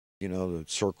you know, the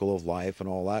circle of life and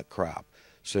all that crap.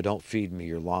 So don't feed me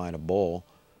your line of bull.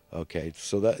 Okay,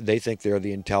 so that they think they're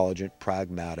the intelligent,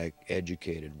 pragmatic,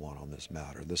 educated one on this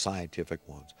matter, the scientific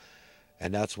ones.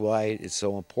 And that's why it's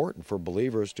so important for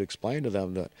believers to explain to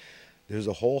them that there's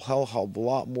a whole hell of a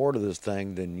lot more to this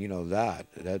thing than, you know, that.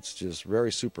 That's just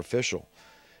very superficial.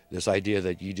 This idea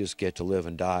that you just get to live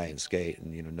and die and skate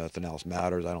and, you know, nothing else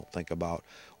matters. I don't think about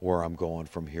where I'm going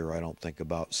from here. I don't think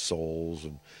about souls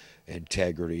and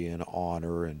integrity and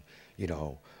honor and, you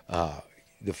know,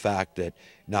 the fact that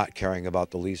not caring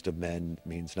about the least of men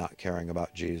means not caring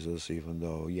about Jesus, even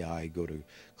though, yeah, I go to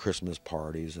Christmas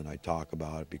parties and I talk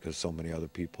about it because so many other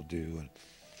people do. And,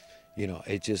 you know,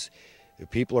 it just,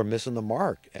 people are missing the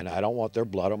mark, and I don't want their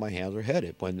blood on my hands or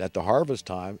head. When at the harvest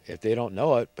time, if they don't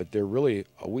know it, but they're really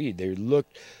a weed, they look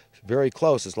very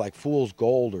close. It's like fool's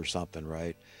gold or something,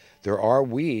 right? There are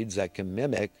weeds that can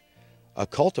mimic a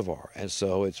cultivar, and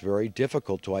so it's very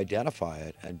difficult to identify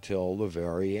it until the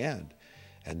very end.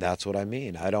 And that's what I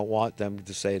mean. I don't want them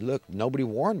to say, look, nobody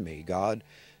warned me, God.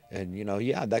 And, you know,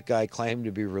 yeah, that guy claimed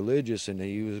to be religious and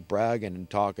he was bragging and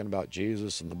talking about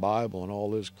Jesus and the Bible and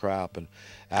all this crap and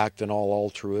acting all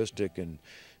altruistic and,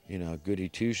 you know, goody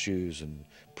two-shoes and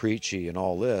preachy and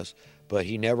all this. But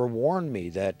he never warned me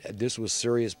that this was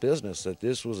serious business, that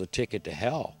this was a ticket to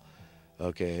hell,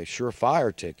 okay, a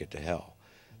surefire ticket to hell,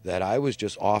 that I was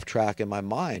just off track in my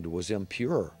mind, was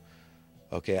impure.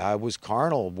 Okay, I was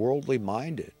carnal, worldly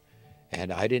minded,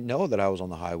 and I didn't know that I was on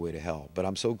the highway to hell. But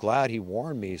I'm so glad he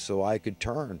warned me so I could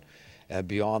turn and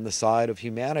be on the side of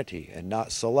humanity and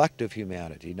not selective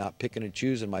humanity, not picking and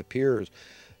choosing my peers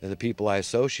and the people I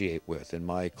associate with in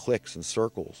my cliques and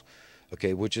circles,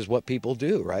 okay, which is what people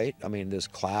do, right? I mean, this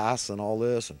class and all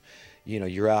this, and, you know,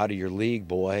 you're out of your league,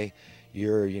 boy.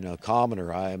 You're, you know,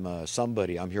 commoner. I'm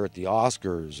somebody. I'm here at the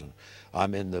Oscars, and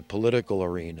I'm in the political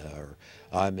arena, or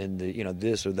I'm in the, you know,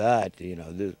 this or that, you know,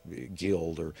 the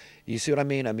guild, or you see what I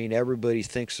mean? I mean, everybody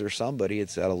thinks they're somebody.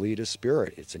 It's that elitist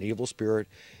spirit. It's an evil spirit,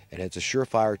 and it's a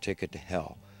surefire ticket to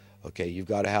hell. Okay, you've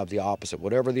got to have the opposite,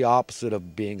 whatever the opposite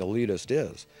of being elitist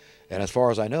is. And as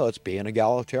far as I know, it's being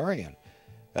egalitarian.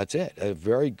 That's it. A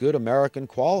very good American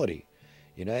quality,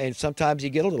 you know. And sometimes you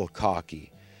get a little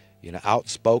cocky, you know,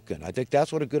 outspoken. I think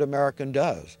that's what a good American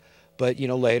does. But, you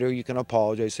know, later you can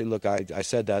apologize, say, look, I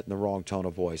said that in the wrong tone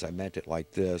of voice. I meant it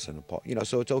like this. And, you know,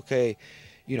 so it's okay,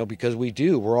 you know, because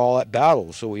we're all at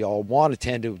battle. So we all want to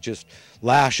tend to just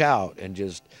lash out and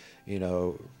just, you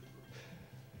know,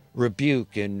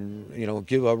 rebuke and, you know,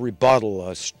 give a rebuttal,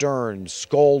 a stern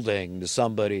scolding to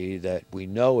somebody that we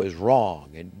know is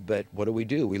wrong. But what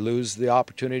do? We lose the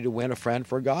opportunity to win a friend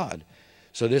for God.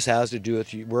 So this has to do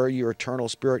with where your eternal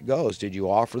spirit goes. Did you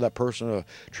offer that person a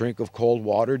drink of cold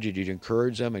water? Did you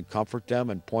encourage them and comfort them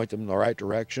and point them in the right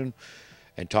direction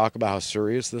and talk about how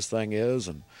serious this thing is?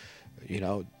 And, you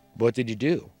know, what did you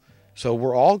do? So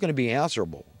we're all going to be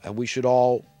answerable, and we should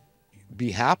all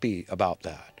be happy about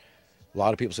that. A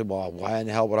lot of people say, well, why in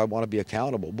the hell would I want to be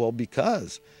accountable? Well,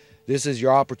 because this is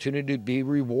your opportunity to be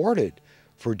rewarded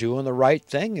for doing the right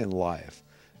thing in life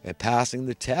and passing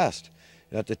the test.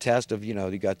 Not the test of, you know,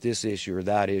 you got this issue or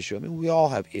that issue. I mean, we all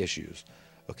have issues.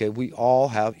 Okay, we all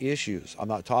have issues. I'm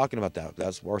not talking about that.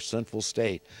 That's our sinful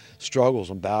state, struggles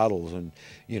and battles, and,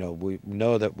 you know, we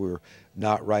know that we're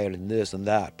not right in this and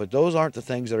that. But those aren't the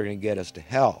things that are going to get us to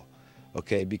hell,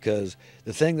 okay? Because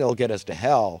the thing that'll get us to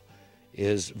hell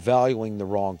is valuing the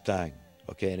wrong thing,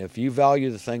 okay? And if you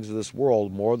value the things of this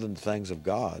world more than the things of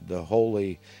God, the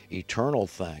holy, eternal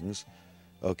things,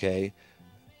 okay,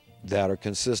 that are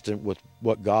consistent with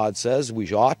what God says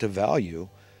we ought to value,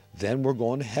 then we're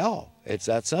going to hell. It's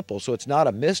that simple. So it's not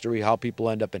a mystery how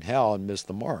people end up in hell and miss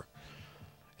the mark.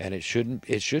 And it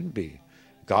shouldn't be.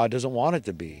 God doesn't want it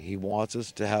to be. He wants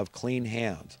us to have clean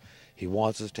hands. He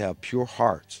wants us to have pure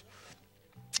hearts.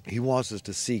 He wants us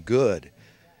to see good.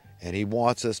 And he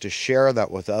wants us to share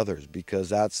that with others, because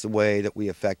that's the way that we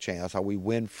affect change. That's how we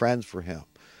win friends for him.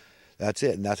 That's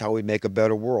it. And that's how we make a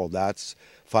better world. That's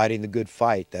fighting the good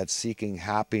fight. That's seeking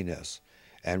happiness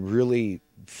and really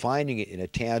finding it in a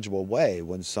tangible way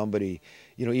when somebody,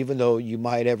 you know, even though you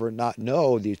might ever not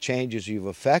know the changes you've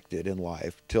affected in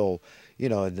life till, you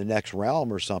know, in the next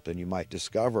realm or something, you might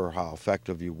discover how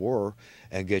effective you were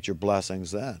and get your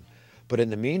blessings then. But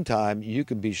in the meantime, you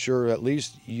can be sure at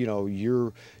least, you know,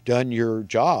 you've done your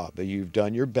job. You've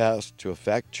done your best to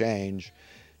affect change,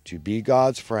 to be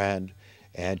God's friend,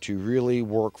 and to really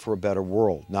work for a better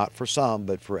world. Not for some,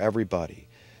 but for everybody.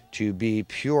 To be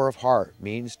pure of heart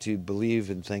means to believe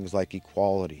in things like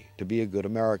equality, to be a good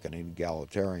American and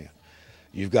egalitarian.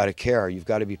 You've got to care. You've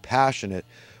got to be passionate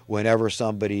whenever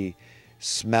somebody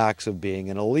smacks of being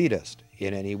an elitist.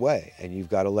 in any way, and you've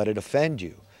got to let it offend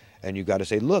you. And you've got to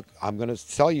say, look, I'm going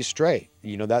to tell you straight.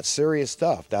 You know, that's serious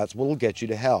stuff. That's what'll get you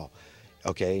to hell.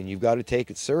 Okay, and you've got to take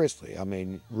it seriously. I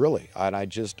mean, really. And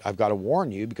I've got to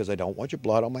warn you because I don't want your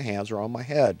blood on my hands or on my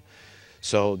head.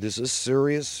 So this is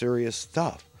serious, serious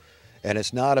stuff. And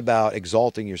it's not about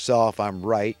exalting yourself. I'm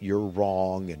right, you're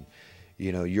wrong, and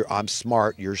you know, I'm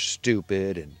smart, you're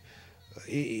stupid, and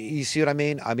you see what I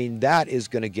mean? I mean, that is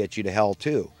going to get you to hell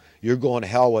too. You're going to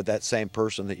hell with that same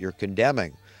person that you're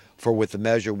condemning. For with the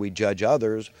measure we judge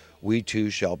others, we too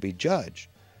shall be judged.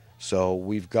 So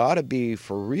we've got to be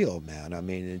for real, man. I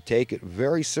mean, and take it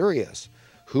very serious.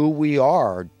 Who we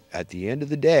are at the end of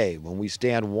the day, when we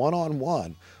stand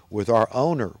one-on-one with our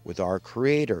owner, with our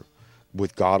creator,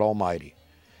 with God Almighty.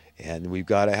 And we've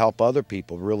got to help other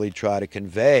people really try to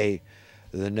convey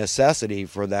the necessity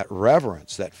for that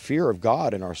reverence, that fear of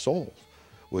God in our souls,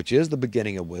 which is the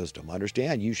beginning of wisdom.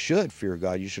 Understand, you should fear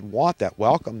God. You should want that,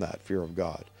 welcome that fear of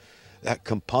God. That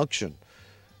compunction,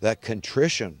 that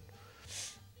contrition,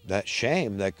 that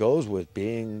shame that goes with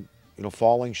being, you know,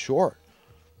 falling short.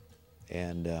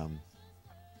 And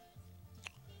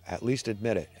at least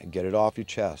admit it and get it off your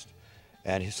chest.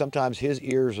 And sometimes his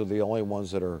ears are the only ones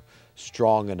that are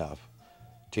strong enough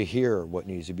to hear what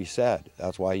needs to be said.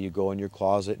 That's why you go in your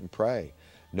closet and pray.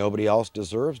 Nobody else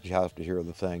deserves to have to hear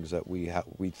the things that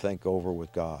we think over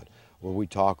with God, or we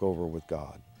talk over with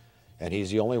God. And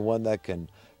he's the only one that can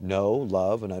know,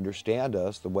 love, and understand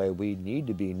us the way we need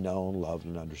to be known, loved,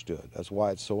 and understood. That's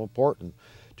why it's so important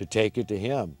to take it to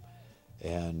him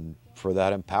and for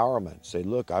that empowerment. Say,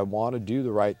 look, I want to do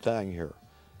the right thing here.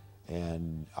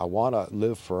 And I want to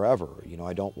live forever. You know,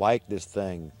 I don't like this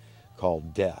thing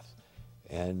called death.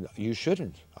 And you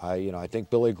shouldn't. I think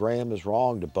Billy Graham is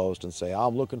wrong to boast and say,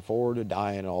 I'm looking forward to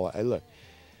dying and all that. Hey, look,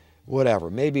 whatever.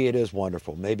 Maybe it is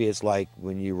wonderful. Maybe it's like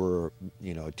when you were,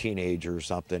 you know, a teenager or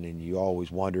something and you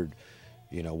always wondered,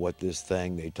 you know, what this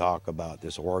thing they talk about,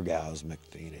 this orgasmic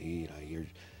thing, you know, you're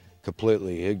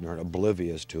completely ignorant,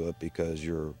 oblivious to it because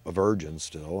you're a virgin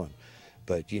still.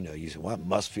 But, you know, you say, well, it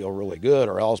must feel really good,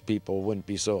 or else people wouldn't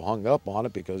be so hung up on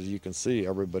it, because you can see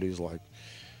everybody's like,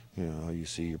 you know, you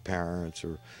see your parents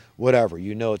or whatever.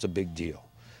 You know it's a big deal.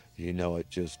 You know it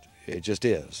just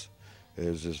is.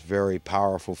 There's this very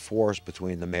powerful force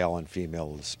between the male and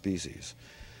female of the species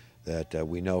that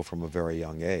we know from a very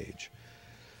young age.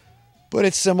 But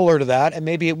it's similar to that, and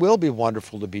maybe it will be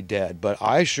wonderful to be dead, but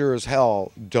I sure as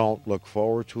hell don't look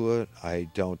forward to it. I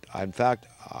don't. In fact,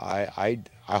 I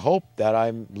hope that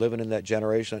I'm living in that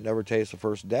generation that never tastes the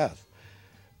first death.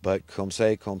 But comme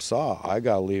c'est, comme ça, I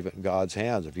got to leave it in God's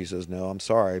hands. If he says, no, I'm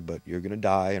sorry, but you're going to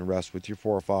die and rest with your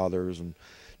forefathers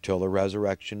until the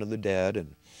resurrection of the dead,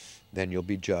 and then you'll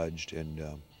be judged,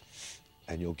 and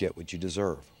you'll get what you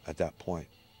deserve at that point.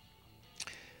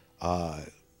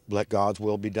 Let God's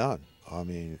will be done. I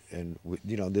mean, and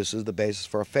you know, this is the basis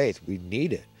for our faith. We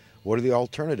need it. What are the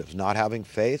alternatives? Not having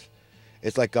faith?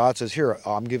 It's like God says, here,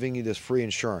 I'm giving you this free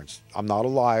insurance. I'm not a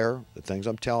liar. The things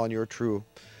I'm telling you are true,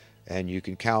 and you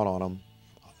can count on them.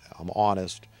 I'm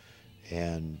honest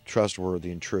and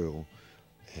trustworthy and true,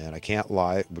 and I can't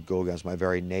lie. It would go against my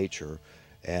very nature.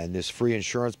 And this free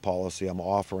insurance policy I'm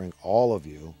offering all of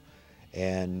you,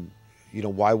 and you know,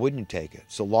 why wouldn't you take it?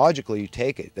 So logically, you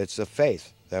take it. That's a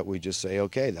faith that we just say,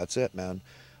 okay, that's it, man.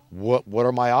 What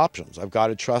are my options? I've got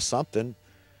to trust something.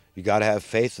 You got to have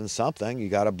faith in something. You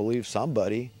got to believe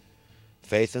somebody.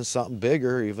 Faith in something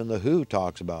bigger. Even the Who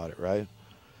talks about it, right?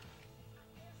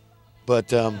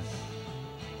 But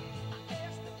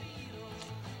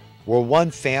we're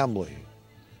one family,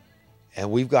 and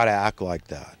we've got to act like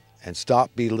that and stop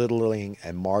belittling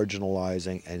and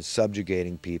marginalizing and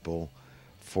subjugating people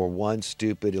for one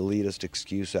stupid elitist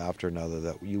excuse after another.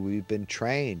 That we've been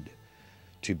trained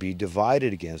to be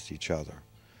divided against each other.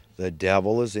 The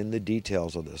devil is in the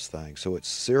details of this thing. So it's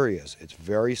serious. It's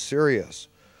very serious.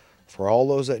 For all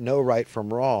those that know right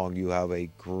from wrong, you have a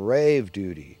grave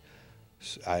duty,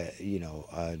 you know,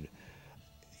 an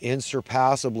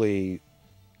insurpassably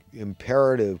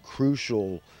imperative,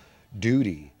 crucial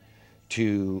duty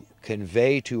to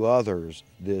convey to others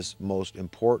this most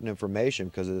important information,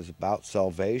 because it is about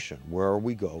salvation, where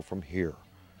we go from here.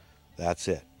 That's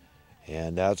it.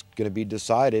 And that's going to be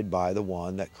decided by the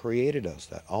one that created us,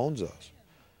 that owns us.